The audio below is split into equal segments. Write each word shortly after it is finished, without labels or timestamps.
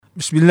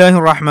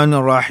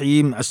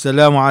Bismillahirrahmanirrahim.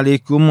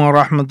 Assalamualaikum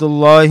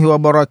warahmatullahi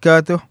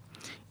wabarakatuh.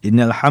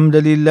 Innal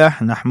hamdalillah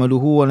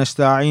nahmaduhu wa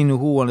nasta'inuhu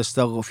wa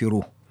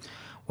nastaghfiruh.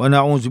 Wa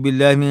na'udzu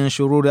billahi min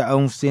shururi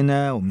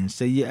anfusina wa min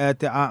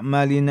sayyiati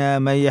a'malina.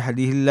 May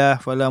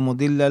yahdihillahu fala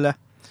mudilla lahu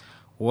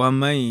wa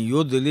may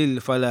yudlil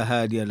fala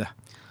hadiya lahu.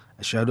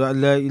 Asyhadu an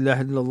la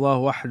ilaha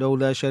illallah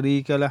wahdahu la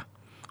syarika lahu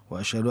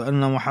wa asyhadu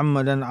anna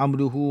Muhammadan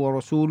 'abduhu wa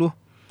rasuluh.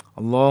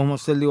 Allahumma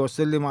salli wa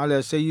sallim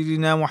ala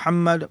sayyidina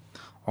Muhammad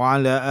wa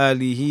ala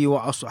alihi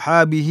wa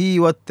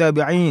ashabihi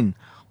wattabi'in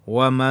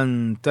wa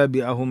man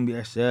tabi'ahum bi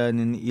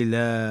ihsanin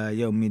ila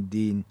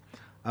yaumiddin.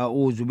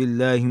 A'udzu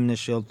billahi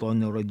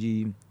minasyaitonir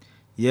rajim.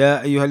 Ya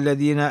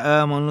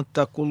ayyuhalladzina amanu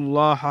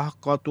taqullaha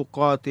haqqa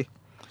tuqatih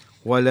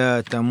wa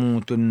la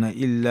tamutunna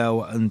illa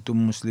wa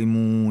antum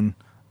muslimun.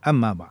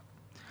 Amma ba'd.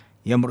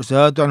 Yang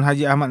berusaha Tuan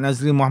Haji Ahmad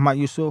Nazri Muhammad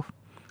Yusof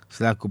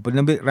selaku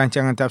penerbit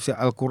rancangan tafsir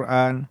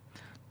Al-Quran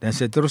dan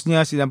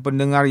seterusnya sidang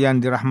pendengar yang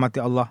dirahmati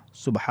Allah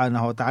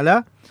Subhanahu Wa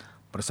Taala,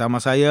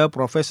 bersama saya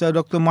Profesor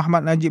Dr.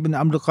 Muhammad Najib bin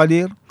Abdul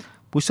Qadir,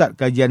 Pusat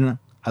Kajian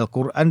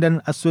Al-Quran dan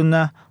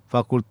As-Sunnah,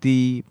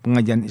 Fakulti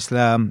Pengajian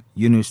Islam,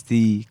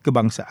 Universiti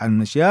Kebangsaan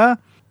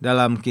Malaysia,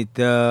 dalam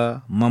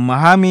kita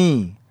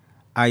memahami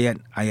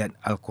ayat-ayat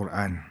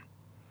Al-Quran.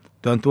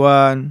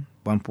 Tuan-tuan,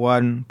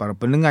 puan-puan, para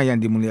pendengar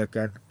yang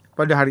dimuliakan,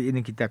 pada hari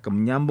ini kita akan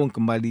menyambung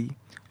kembali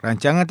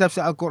rancangan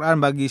tafsir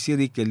Al-Quran bagi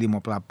siri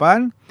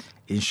ke-58.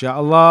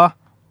 InsyaAllah,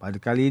 pada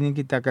kali ini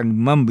kita akan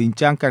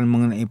membincangkan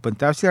mengenai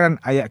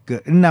pentafsiran ayat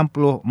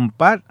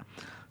ke-64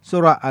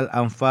 surah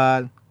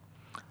Al-Anfal.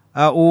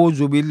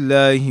 A'udzu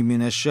billahi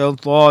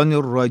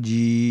minasyaitonir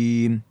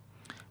rajim.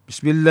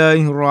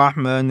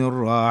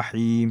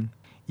 Bismillahirrahmanirrahim.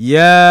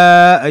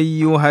 Ya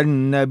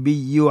ayyuhan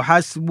nabiyyu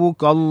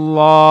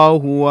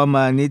hasbukallahu wa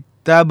man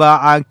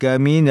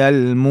ittaba'aka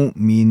minal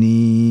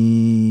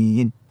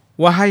mu'minin.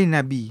 Wahai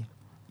Nabi,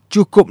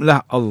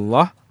 cukuplah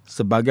Allah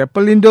sebagai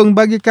pelindung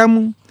bagi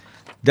kamu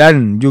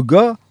dan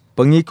juga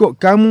pengikut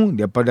kamu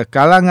daripada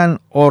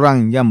kalangan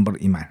orang yang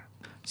beriman.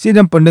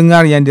 Sidang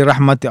pendengar yang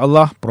dirahmati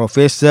Allah,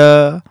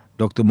 Profesor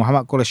Dr.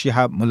 Muhammad Quraisy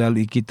Shihab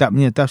melalui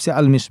kitabnya Tafsir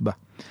Al-Misbah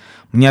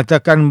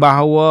menyatakan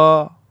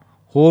bahawa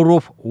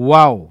huruf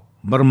waw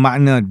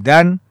bermakna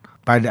dan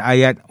pada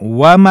ayat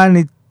wa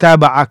man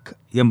ittaba'ak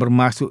yang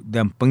bermaksud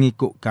dan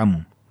pengikut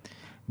kamu,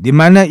 di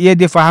mana ia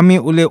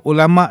difahami oleh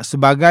ulama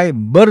sebagai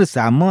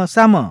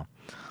bersama-sama.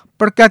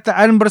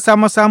 Perkataan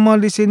bersama-sama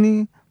di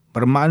sini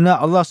bermakna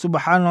Allah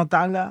Subhanahu Wa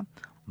Taala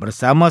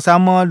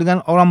bersama-sama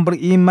dengan orang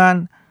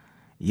beriman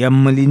yang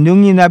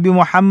melindungi Nabi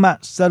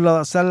Muhammad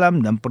sallallahu alaihi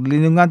wasallam, dan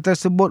perlindungan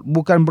tersebut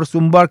bukan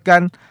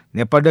bersumberkan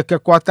daripada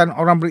kekuatan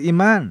orang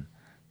beriman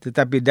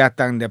tetapi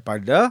datang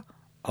daripada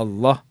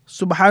Allah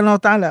Subhanahu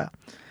Wa Taala.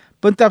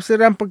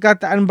 Pentafsiran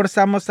perkataan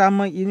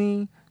bersama-sama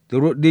ini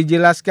turut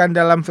dijelaskan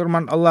dalam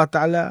firman Allah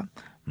Taala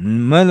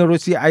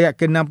menerusi ayat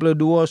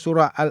ke-62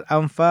 surah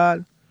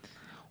Al-Anfal.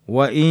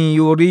 Wa in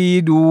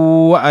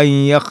yuridu an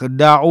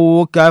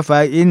yakhda'uka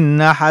fa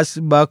inna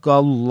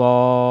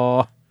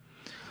hasbakallah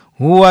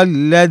huwa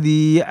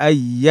alladhi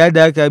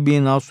ayyadaka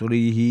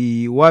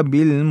binasrihi wa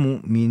bil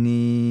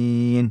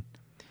mu'minin.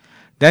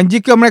 Dan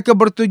jika mereka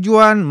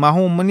bertujuan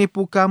mahu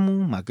menipu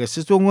kamu, maka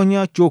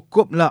sesungguhnya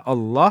cukuplah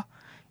Allah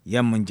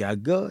yang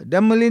menjaga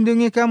dan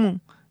melindungi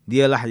kamu.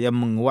 Dialah yang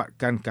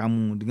menguatkan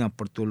kamu dengan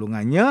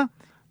pertolongannya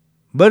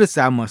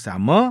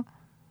bersama-sama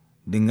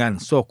dengan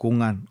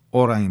sokongan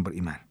orang yang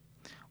beriman.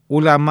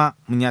 Ulama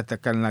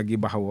menyatakan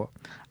lagi bahawa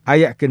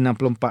ayat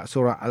ke-64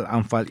 surah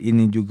Al-Anfal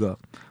ini juga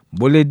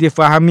boleh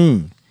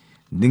difahami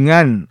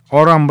dengan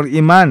orang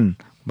beriman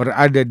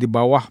berada di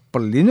bawah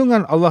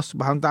perlindungan Allah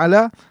Subhanahu Wa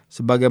Taala,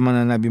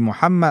 sebagaimana Nabi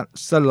Muhammad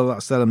sallallahu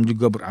alaihi wasallam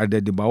juga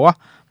berada di bawah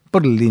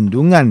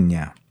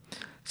perlindungannya.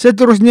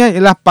 Seterusnya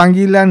ialah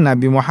panggilan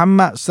Nabi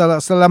Muhammad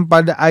sallallahu alaihi wasallam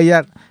pada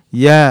ayat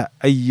ya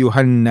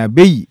ayyuhan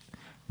nabi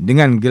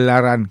dengan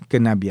gelaran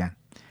kenabian,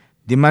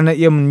 di mana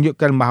ia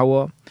menunjukkan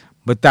bahawa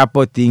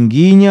betapa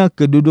tingginya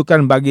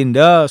kedudukan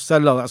baginda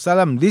sallallahu alaihi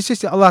wasallam di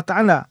sisi Allah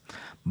Taala.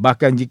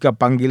 Bahkan jika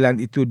panggilan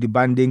itu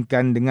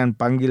dibandingkan dengan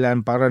panggilan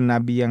para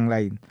nabi yang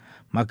lain,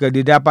 maka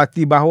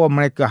didapati bahawa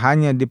mereka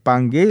hanya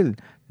dipanggil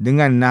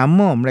dengan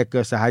nama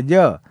mereka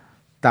sahaja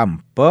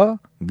tanpa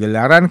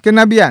gelaran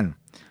kenabian.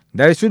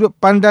 Dari sudut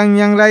pandang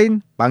yang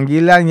lain,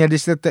 panggilan yang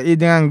disertai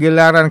dengan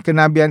gelaran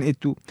kenabian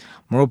itu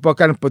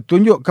merupakan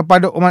petunjuk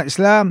kepada umat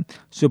Islam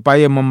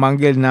supaya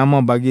memanggil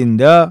nama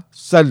baginda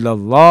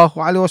sallallahu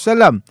alaihi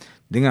wasallam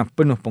dengan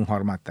penuh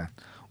penghormatan.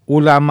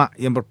 Ulama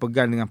yang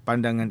berpegang dengan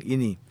pandangan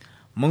ini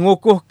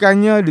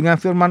mengukuhkannya dengan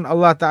firman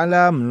Allah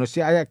Ta'ala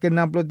menerusi ayat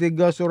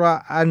ke-63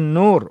 surah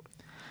An-Nur.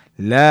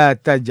 La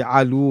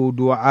taj'alu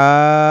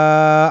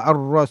du'a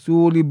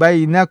ar-rasuli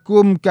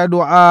bainakum ka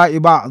du'a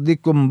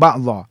ba'dikum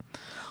ba'dha.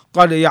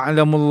 Qad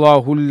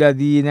ya'lamullahu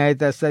alladhina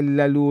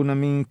yatasallaluna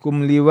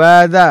minkum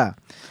liwada.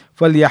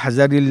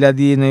 Falyahzaril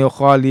ladhina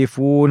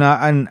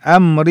yukhalifuna an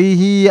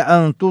amrihi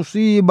an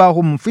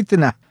tusibahum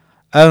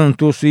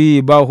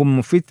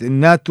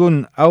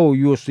fitnatun aw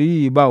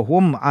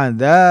yusibahum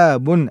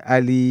adabun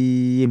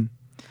alim.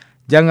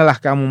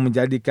 Janganlah kamu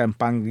menjadikan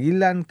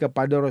panggilan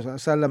kepada Rasulullah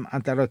SAW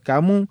antara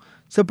kamu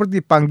seperti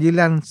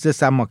panggilan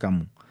sesama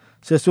kamu.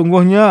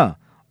 Sesungguhnya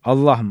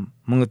Allah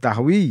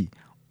mengetahui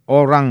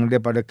orang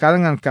daripada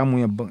kalangan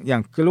kamu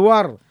yang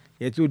keluar,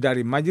 iaitu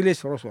dari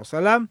majlis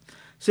Rasulullah SAW,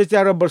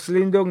 secara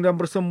berselindung dan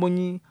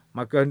bersembunyi,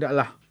 maka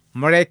hendaklah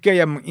mereka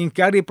yang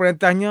mengingkari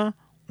perintahnya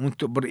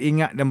untuk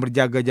beringat dan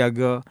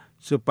berjaga-jaga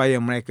supaya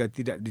mereka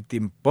tidak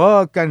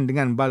ditimpakan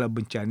dengan bala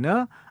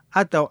bencana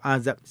atau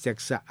azab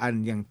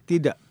siksaan yang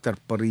tidak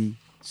terperi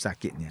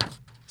sakitnya.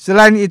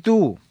 Selain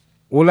itu,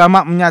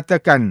 ulama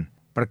menyatakan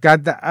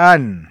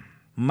perkataan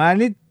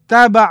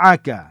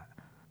manittaba'aka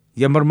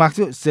yang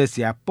bermaksud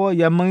sesiapa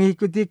yang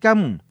mengikuti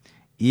kamu,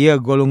 ia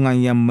golongan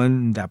yang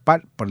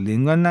mendapat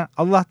perlindungan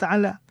Allah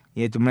Ta'ala,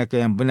 iaitu mereka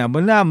yang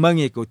benar-benar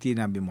mengikuti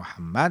Nabi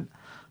Muhammad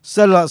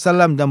sallallahu alaihi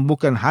wasallam dan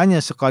bukan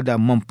hanya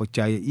sekadar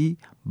mempercayai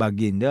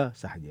baginda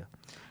sahaja.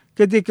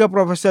 Ketika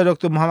Profesor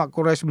Dr. Muhammad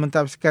Quraisy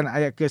mentafsirkan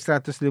ayat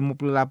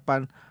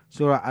ke-158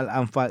 surah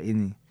Al-Anfal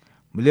ini,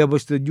 beliau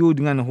bersetuju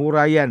dengan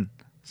huraian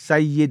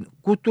Sayyid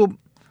Qutb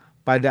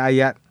pada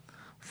ayat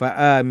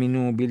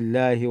فَآمِنُوا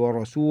بِاللَّهِ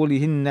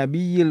وَرَسُولِهِ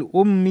النَّبِيِّ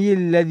الْأُمِّيِّ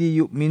الَّذِي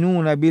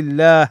يُؤْمِنُونَ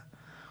بِاللَّهِ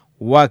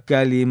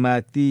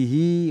وَكَلِمَاتِهِ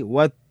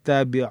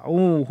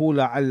وَاتَّبِعُوهُ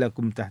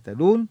لَعَلَّكُمْ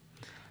تَهْتَدُونَ.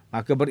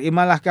 Maka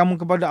berimanlah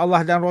kamu kepada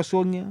Allah dan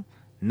Rasulnya,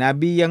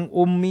 Nabi yang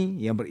ummi,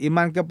 yang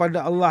beriman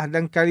kepada Allah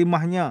dan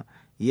kalimahnya,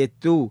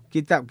 iaitu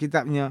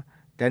kitab-kitabnya,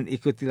 dan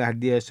ikutilah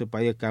dia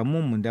supaya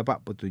kamu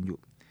mendapat petunjuk.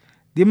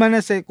 Di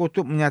mana Sayyid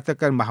Qutb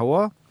menyatakan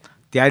bahawa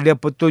tiada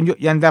petunjuk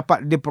yang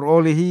dapat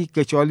diperolehi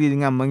kecuali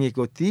dengan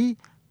mengikuti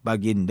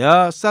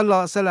baginda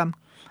sallallahu alaihi wasallam.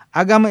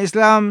 Agama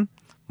Islam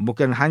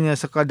bukan hanya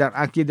sekadar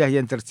akidah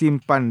yang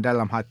tersimpan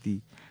dalam hati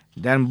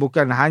dan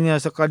bukan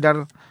hanya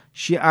sekadar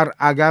syiar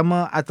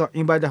agama atau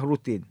ibadah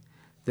rutin.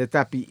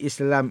 Tetapi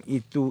Islam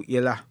itu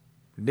ialah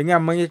dengan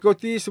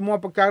mengikuti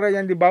semua perkara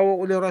yang dibawa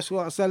oleh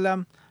Rasulullah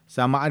SAW,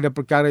 sama ada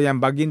perkara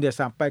yang baginda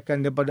sampaikan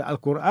daripada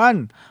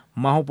Al-Quran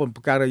maupun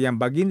perkara yang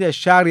baginda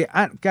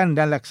syariatkan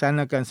dan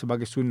laksanakan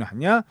sebagai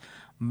sunnahnya.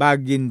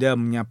 Baginda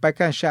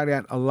menyampaikan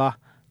syariat Allah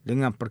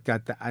dengan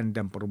perkataan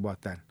dan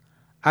perbuatan.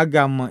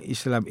 Agama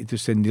Islam itu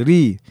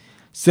sendiri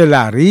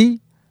selari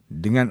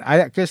dengan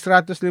ayat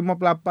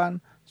ke-158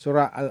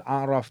 surah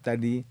Al-A'raf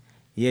tadi,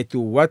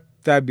 iaitu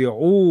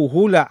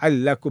wattabi'uhu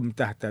la'allakum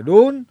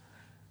tahtadun,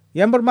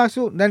 yang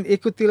bermaksud dan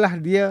ikutilah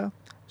dia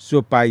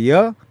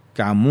supaya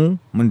kamu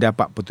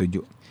mendapat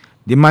petunjuk.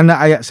 Di mana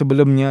ayat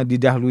sebelumnya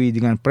didahului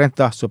dengan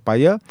perintah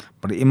supaya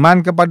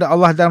beriman kepada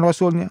Allah dan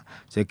Rasulnya.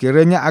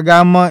 Sekiranya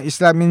agama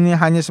Islam ini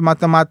hanya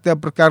semata-mata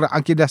perkara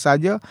akidah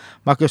saja,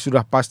 maka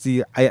sudah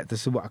pasti ayat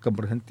tersebut akan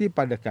berhenti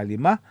pada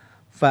kalimah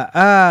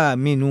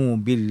fa'aminu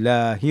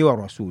billahi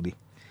wa rasulih,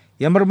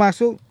 yang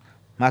bermaksud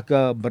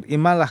maka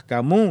berimanlah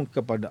kamu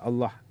kepada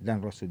Allah dan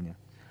Rasulnya.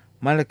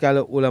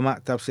 Manakala ulama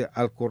tafsir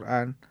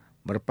Al-Quran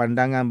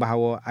berpandangan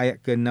bahawa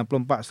ayat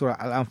ke-64 surah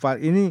Al-Anfal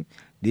ini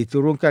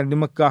diturunkan di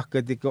Mekah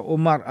ketika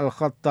Umar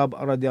Al-Khattab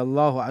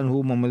radhiyallahu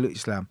anhu memeluk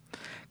Islam.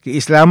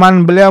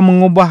 Keislaman beliau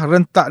mengubah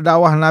rentak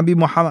dakwah Nabi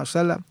Muhammad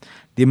SAW,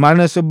 di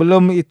mana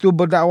sebelum itu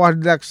berdakwah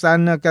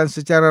dilaksanakan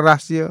secara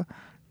rahsia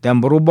dan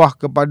berubah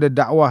kepada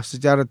dakwah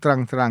secara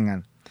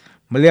terang-terangan.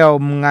 Beliau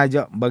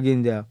mengajak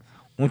baginda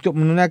untuk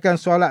menunaikan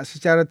solat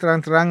secara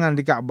terang-terangan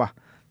di Kaabah.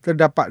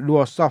 Terdapat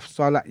dua saf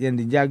solat yang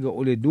dijaga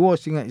oleh dua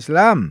singa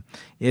Islam,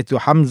 iaitu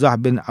Hamzah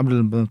bin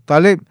Abdul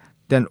Muttalib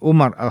dan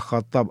Umar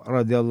Al-Khattab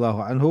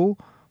radhiyallahu anhu.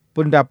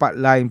 Pendapat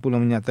lain pula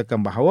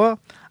menyatakan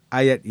bahawa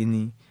ayat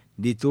ini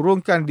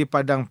diturunkan di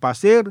padang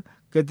pasir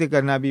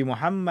ketika Nabi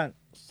Muhammad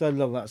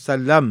sallallahu alaihi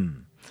wasallam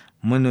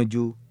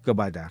menuju ke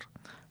Badar.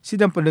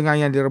 Sidang pendengar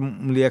yang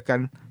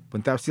dimuliakan,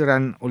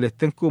 pentafsiran oleh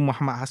Tengku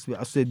Muhammad Hasbi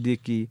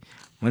As-Siddiqi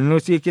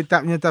menerusi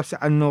kitabnya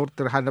Tafsir An-Nur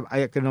terhadap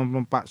ayat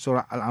ke-64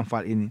 surah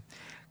Al-Anfal ini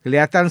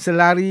kelihatan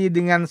selari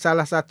dengan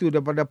salah satu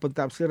daripada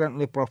pentafsiran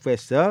oleh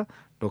Profesor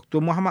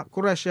Dr. Muhammad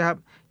Quraisy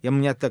yang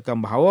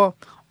menyatakan bahawa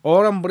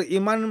orang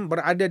beriman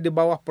berada di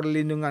bawah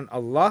perlindungan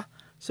Allah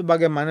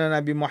sebagaimana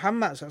Nabi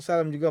Muhammad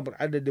SAW juga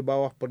berada di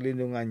bawah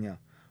perlindungannya.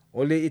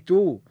 Oleh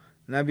itu,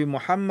 Nabi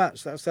Muhammad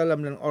SAW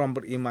dan orang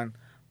beriman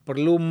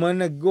perlu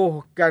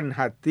meneguhkan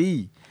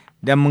hati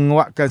dan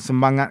menguatkan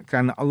semangat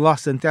kerana Allah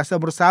sentiasa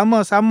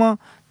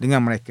bersama-sama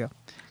dengan mereka.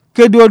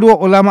 Kedua-dua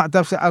ulama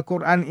tafsir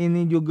Al-Quran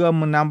ini juga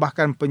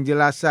menambahkan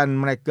penjelasan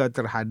mereka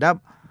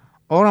terhadap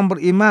orang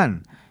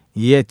beriman,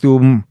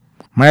 iaitu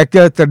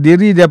mereka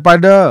terdiri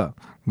daripada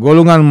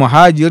golongan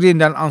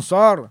muhajirin dan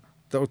ansar,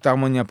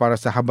 terutamanya para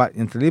sahabat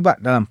yang terlibat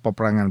dalam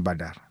peperangan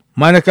Badar.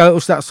 Manakala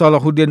Ustaz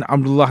Salahuddin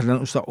Abdullah dan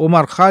Ustaz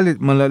Umar Khalid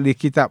melalui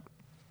kitab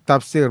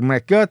tafsir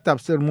mereka,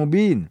 Tafsir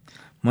Mubin,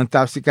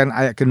 mentafsirkan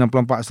ayat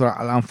ke-64 surah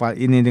Al-Anfal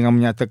ini dengan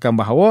menyatakan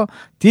bahawa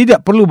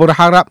tidak perlu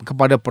berharap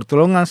kepada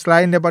pertolongan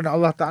selain daripada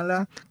Allah Ta'ala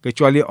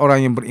kecuali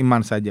orang yang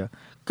beriman saja.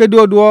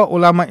 Kedua-dua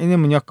ulama ini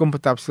menyokong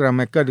pentafsiran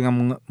mereka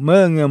dengan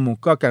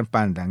mengemukakan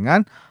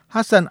pandangan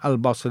Hasan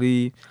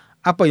Al-Basri.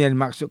 Apa yang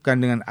dimaksudkan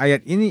dengan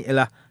ayat ini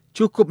ialah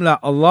cukuplah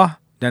Allah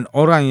dan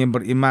orang yang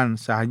beriman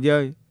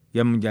sahaja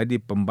yang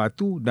menjadi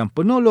pembantu dan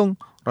penolong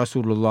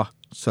Rasulullah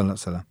sallallahu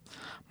alaihi wasallam.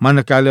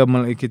 Manakala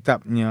melalui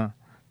kitabnya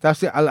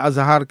Tafsir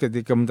Al-Azhar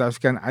ketika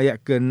mentafsirkan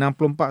ayat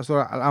ke-64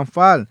 surah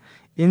Al-Anfal,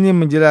 ini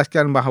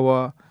menjelaskan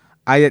bahawa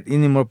ayat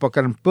ini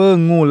merupakan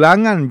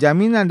pengulangan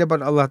jaminan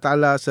daripada Allah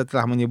Ta'ala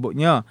setelah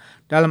menyebutnya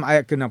dalam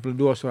ayat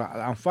ke-62 surah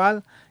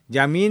Al-Anfal.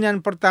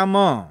 Jaminan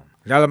pertama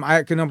dalam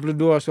ayat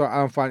ke-62 surah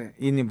Al-Anfal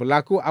ini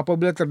berlaku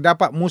apabila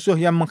terdapat musuh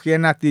yang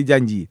mengkhianati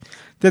janji.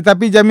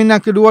 Tetapi jaminan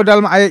kedua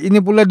dalam ayat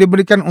ini pula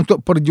diberikan untuk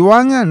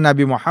perjuangan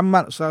Nabi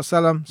Muhammad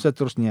SAW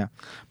seterusnya.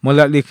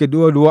 Melalui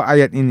kedua-dua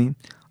ayat ini,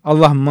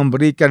 Allah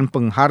memberikan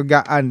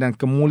penghargaan dan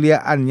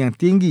kemuliaan yang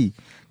tinggi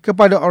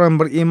kepada orang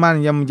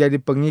beriman yang menjadi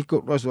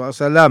pengikut Rasulullah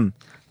SAW.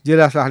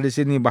 Jelaslah di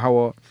sini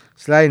bahawa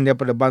selain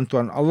daripada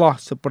bantuan Allah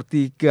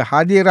seperti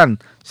kehadiran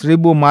 1000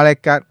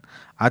 malaikat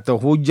atau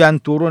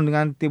hujan turun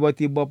dengan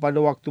tiba-tiba pada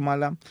waktu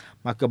malam,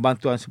 maka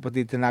bantuan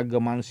seperti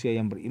tenaga manusia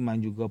yang beriman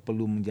juga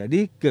perlu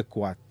menjadi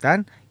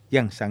kekuatan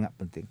yang sangat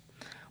penting.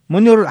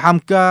 Menurut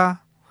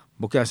Hamka,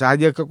 bukan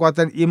sahaja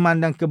kekuatan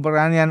iman dan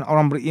keberanian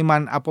orang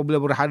beriman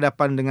apabila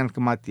berhadapan dengan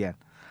kematian,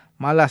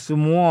 malah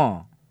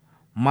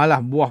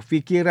buah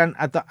fikiran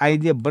atau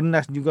idea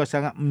bernas juga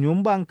sangat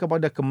menyumbang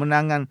kepada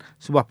kemenangan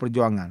sebuah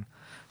perjuangan.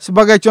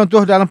 Sebagai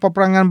contoh dalam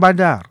peperangan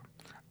Badar,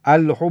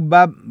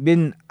 Al-Hubab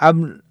bin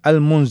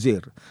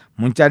Al-Munzir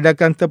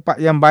mencadangkan tempat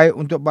yang baik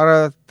untuk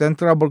para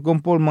tentera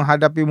berkumpul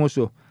menghadapi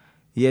musuh,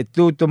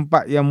 iaitu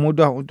tempat yang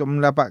mudah untuk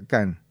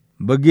mendapatkan.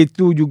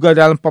 Begitu juga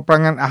dalam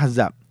peperangan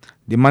Ahzab,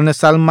 di mana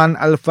Salman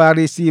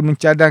Al-Farisi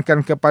mencadangkan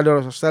kepada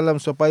Rasulullah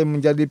SAW supaya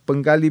menjadi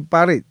penggali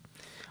parit.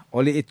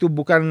 Oleh itu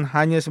bukan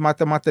hanya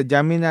semata-mata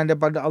jaminan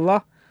daripada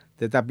Allah,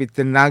 tetapi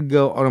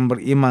tenaga orang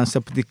beriman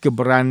seperti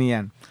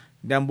keberanian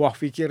dan buah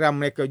fikiran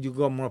mereka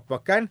juga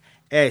merupakan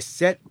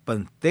aset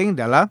penting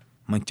dalam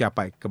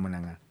mencapai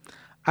kemenangan.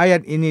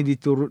 Ayat ini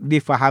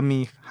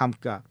difahami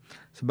Hamka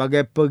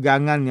sebagai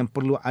pegangan yang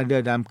perlu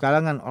ada dalam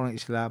kalangan orang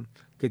Islam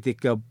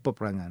ketika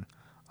peperangan.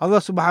 Allah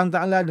Subhanahu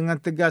Wa Taala dengan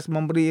tegas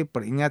memberi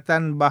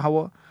peringatan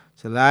bahawa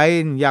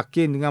selain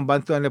yakin dengan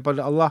bantuan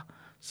daripada Allah,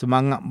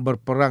 semangat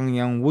berperang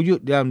yang wujud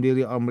dalam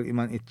diri orang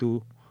beriman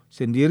itu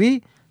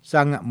sendiri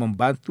sangat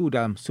membantu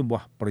dalam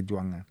sebuah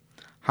perjuangan.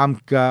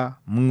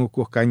 Hamka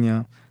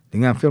mengukuhkannya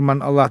dengan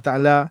firman Allah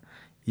Ta'ala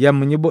yang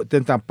menyebut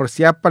tentang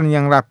persiapan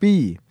yang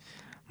rapi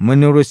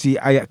menerusi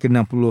ayat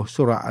ke-60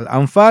 surah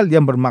Al-Anfal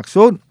yang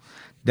bermaksud,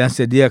 dan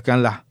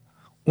sediakanlah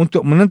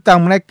untuk menentang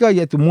mereka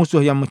iaitu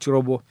musuh yang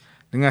menceroboh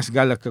dengan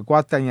segala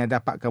kekuatan yang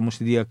dapat kamu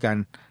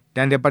sediakan,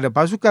 dan daripada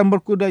pasukan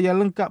berkuda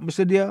yang lengkap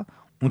bersedia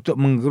untuk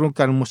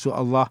menggerungkan musuh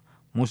Allah,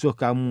 musuh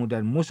kamu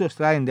dan musuh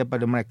selain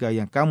daripada mereka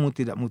yang kamu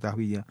tidak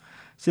mengetahuinya.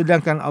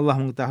 Sedangkan Allah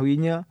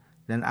mengetahuinya,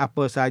 dan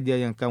apa sahaja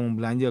yang kamu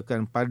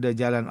belanjakan pada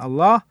jalan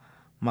Allah,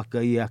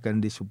 maka ia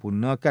akan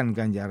disempurnakan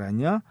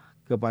ganjarannya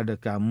kepada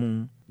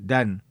kamu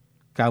dan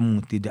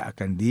kamu tidak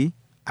akan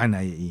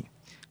dianiayai.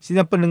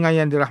 Sidang pendengar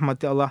yang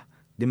dirahmati Allah,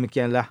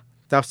 demikianlah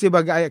tafsir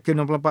bagi ayat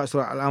ke-64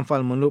 surah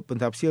Al-Anfal menurut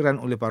pentafsiran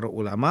oleh para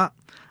ulama.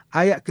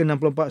 Ayat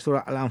ke-64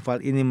 surah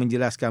Al-Anfal ini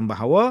menjelaskan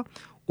bahawa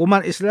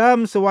umat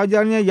Islam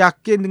sewajarnya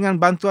yakin dengan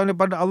bantuan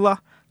daripada Allah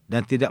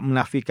dan tidak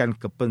menafikan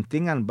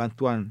kepentingan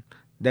bantuan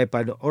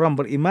daripada orang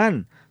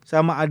beriman,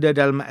 sama ada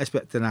dalam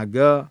aspek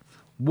tenaga,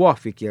 buah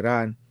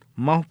fikiran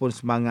maupun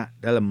semangat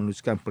dalam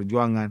meneruskan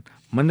perjuangan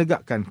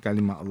menegakkan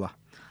kalimah Allah.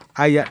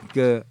 Ayat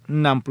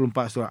ke-64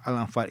 surah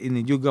Al-Anfal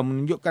ini juga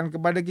menunjukkan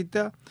kepada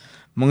kita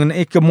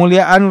mengenai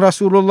kemuliaan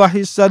Rasulullah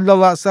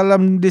sallallahu alaihi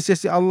wasallam di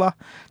sisi Allah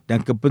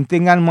dan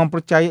kepentingan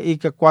mempercayai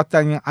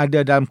kekuatan yang ada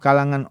dalam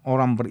kalangan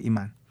orang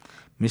beriman.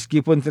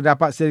 Meskipun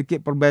terdapat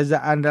sedikit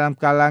perbezaan dalam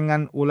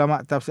kalangan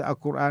ulama tafsir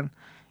Al-Quran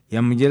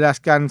yang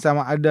menjelaskan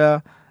sama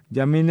ada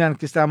jaminan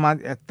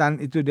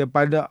keselamatan itu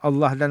daripada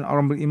Allah dan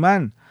orang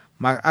beriman,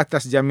 maka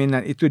atas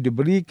jaminan itu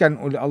diberikan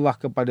oleh Allah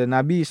kepada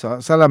Nabi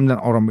SAW dan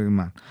orang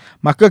beriman.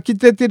 Maka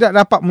kita tidak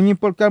dapat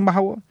menyimpulkan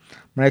bahawa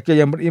mereka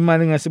yang beriman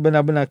dengan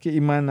sebenar-benar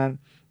keimanan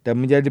dan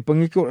menjadi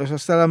pengikut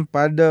Rasulullah SAW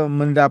pada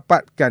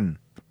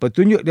mendapatkan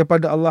petunjuk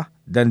daripada Allah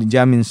dan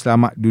dijamin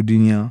selamat di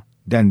dunia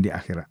dan di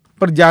akhirat.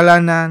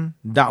 Perjalanan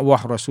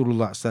dakwah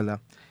Rasulullah SAW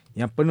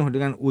yang penuh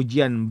dengan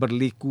ujian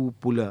berliku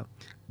pula,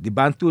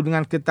 dibantu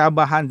dengan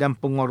ketabahan dan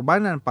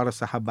pengorbanan para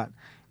sahabat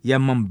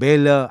yang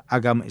membela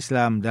agama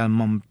Islam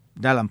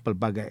dalam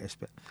pelbagai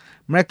aspek.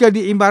 Mereka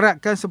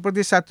diibaratkan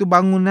seperti satu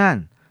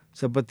bangunan,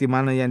 seperti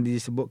mana yang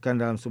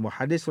disebutkan dalam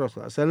sebuah hadis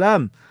Rasulullah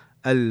SAW,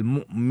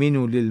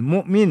 al-mu'minu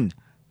lil-mu'min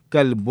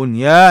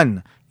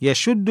kal-bunyan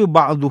yashuddu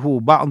ba'duhu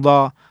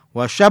ba'da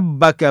wa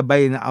shabbaka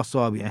baina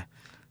asabi'ah.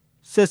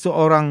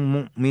 Seseorang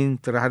mukmin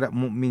terhadap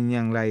mukmin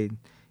yang lain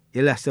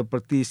ialah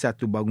seperti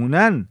satu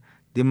bangunan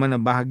di mana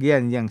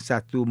bahagian yang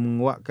satu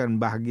menguatkan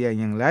bahagian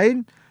yang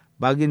lain,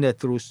 baginda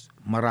terus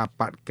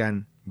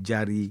merapatkan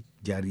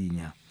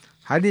jari-jarinya.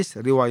 Hadis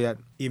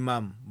riwayat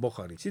Imam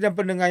Bukhari. Sidang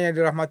pendengar yang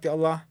dirahmati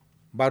Allah,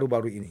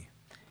 baru-baru ini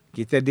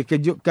kita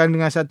dikejutkan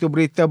dengan satu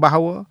berita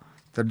bahawa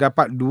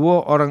terdapat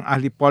 2 orang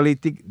ahli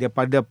politik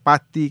daripada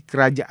parti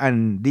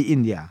kerajaan di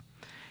India,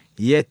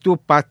 iaitu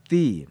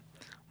Parti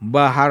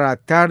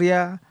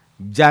Bharatiya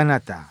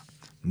Janata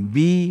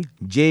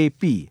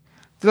BJP,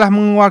 telah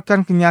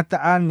mengeluarkan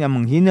kenyataan yang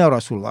menghina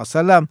Rasulullah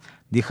SAW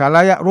di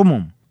khalayak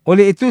umum.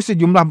 Oleh itu,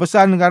 sejumlah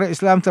besar negara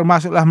Islam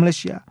termasuklah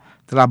Malaysia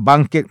telah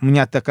bangkit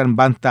menyatakan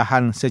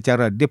bantahan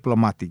secara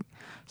diplomatik.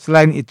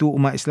 Selain itu,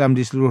 umat Islam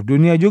di seluruh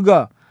dunia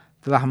juga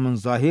telah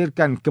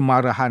menzahirkan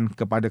kemarahan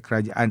kepada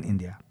kerajaan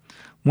India.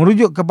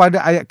 Merujuk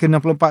kepada ayat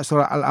ke-64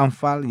 surah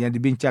Al-Anfal yang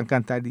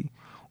dibincangkan tadi,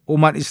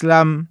 umat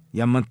Islam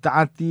yang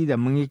mentaati dan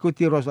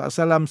mengikuti Rasulullah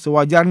SAW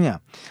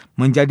sewajarnya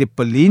menjadi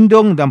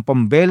pelindung dan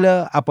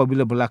pembela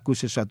apabila berlaku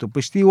sesuatu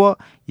peristiwa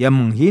yang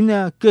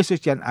menghina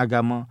kesucian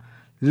agama,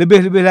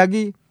 lebih-lebih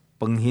lagi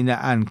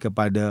penghinaan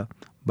kepada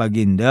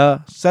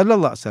baginda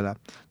sallallahu alaihi wasallam.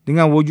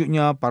 Dengan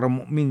wujudnya para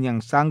mukmin yang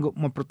sanggup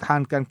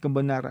mempertahankan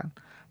kebenaran,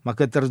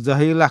 maka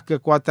terzahirlah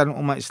kekuatan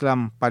umat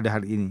Islam pada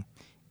hari ini.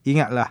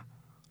 Ingatlah,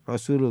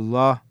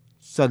 Rasulullah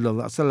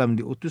sallallahu alaihi wasallam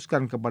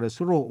diutuskan kepada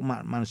seluruh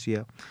umat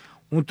manusia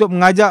untuk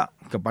mengajak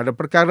kepada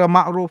perkara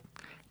makruf,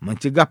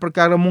 mencegah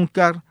perkara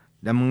mungkar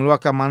dan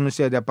mengeluarkan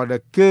manusia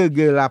daripada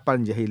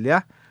kegelapan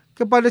jahiliah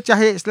kepada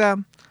cahaya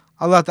Islam.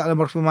 Allah Ta'ala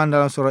berfirman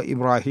dalam surah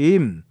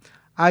Ibrahim,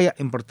 ayat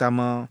yang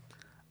pertama,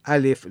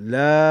 Alif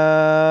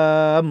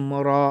Lam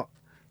Ra,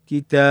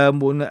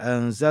 Kitabun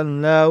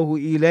anzalnahu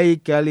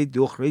ilaika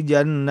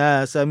litukhrijan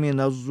nasa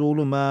minaz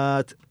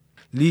zulumat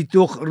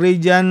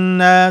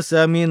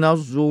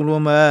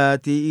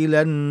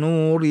ilan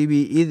nuri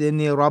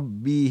biizni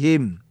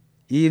rabbihim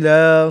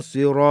ila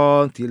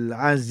siratil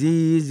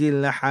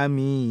azizil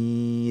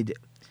hamid.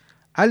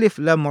 Alif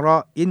Lam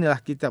Ra,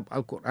 inilah kitab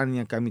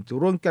Al-Quran yang kami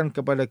turunkan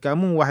kepada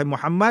kamu, wahai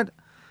Muhammad,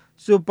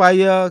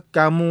 supaya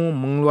kamu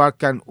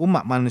mengeluarkan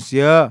umat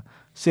manusia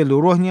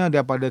seluruhnya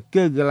daripada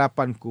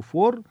kegelapan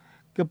kufur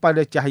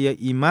kepada cahaya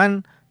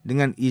iman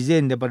dengan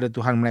izin daripada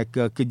Tuhan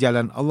mereka ke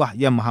jalan Allah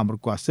yang Maha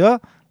Berkuasa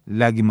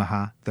lagi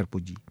Maha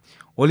Terpuji.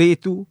 Oleh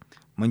itu,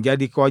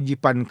 menjadi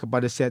kewajipan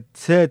kepada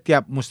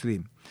setiap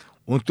Muslim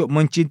untuk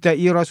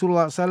mencintai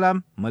Rasulullah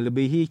SAW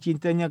melebihi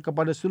cintanya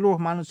kepada seluruh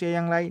manusia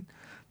yang lain,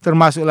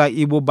 termasuklah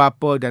ibu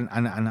bapa dan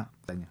anak-anak.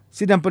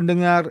 Sidang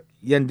pendengar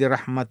yang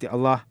dirahmati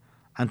Allah,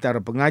 antara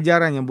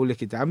pengajaran yang boleh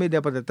kita ambil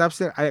daripada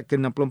tafsir ayat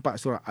ke-64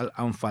 surah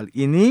Al-Anfal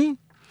ini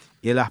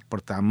ialah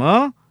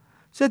pertama,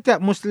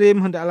 setiap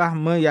Muslim hendaklah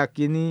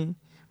meyakini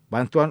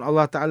bantuan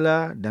Allah Ta'ala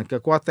dan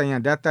kekuatan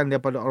yang datang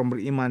daripada orang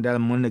beriman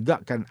dalam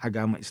menegakkan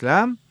agama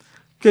Islam.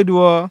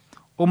 Kedua,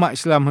 umat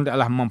Islam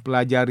hendaklah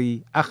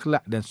mempelajari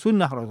akhlak dan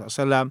sunnah Rasulullah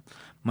SAW,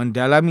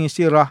 mendalami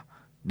sirah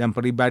dan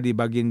peribadi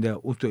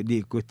baginda untuk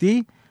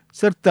diikuti,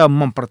 serta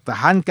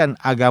mempertahankan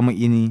agama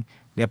ini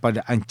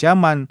daripada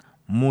ancaman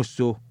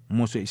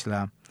musuh-musuh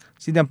Islam.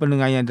 Sidang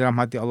pendengar yang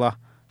dirahmati Allah,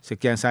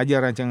 sekian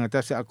sahaja rancangan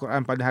tafsir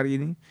Al-Quran pada hari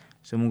ini.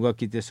 Semoga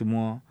kita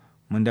semua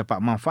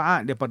mendapat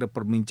manfaat daripada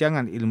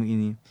perbincangan ilmu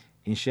ini.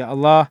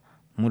 InsyaAllah,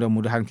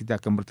 mudah-mudahan kita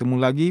akan bertemu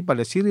lagi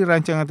pada siri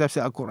rancangan tafsir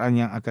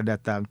Al-Quran yang akan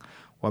datang.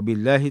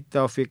 Wabillahi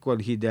taufiq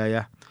wal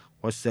hidayah.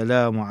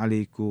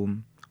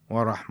 Wassalamualaikum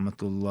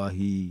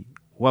warahmatullahi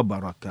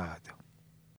wabarakatuh.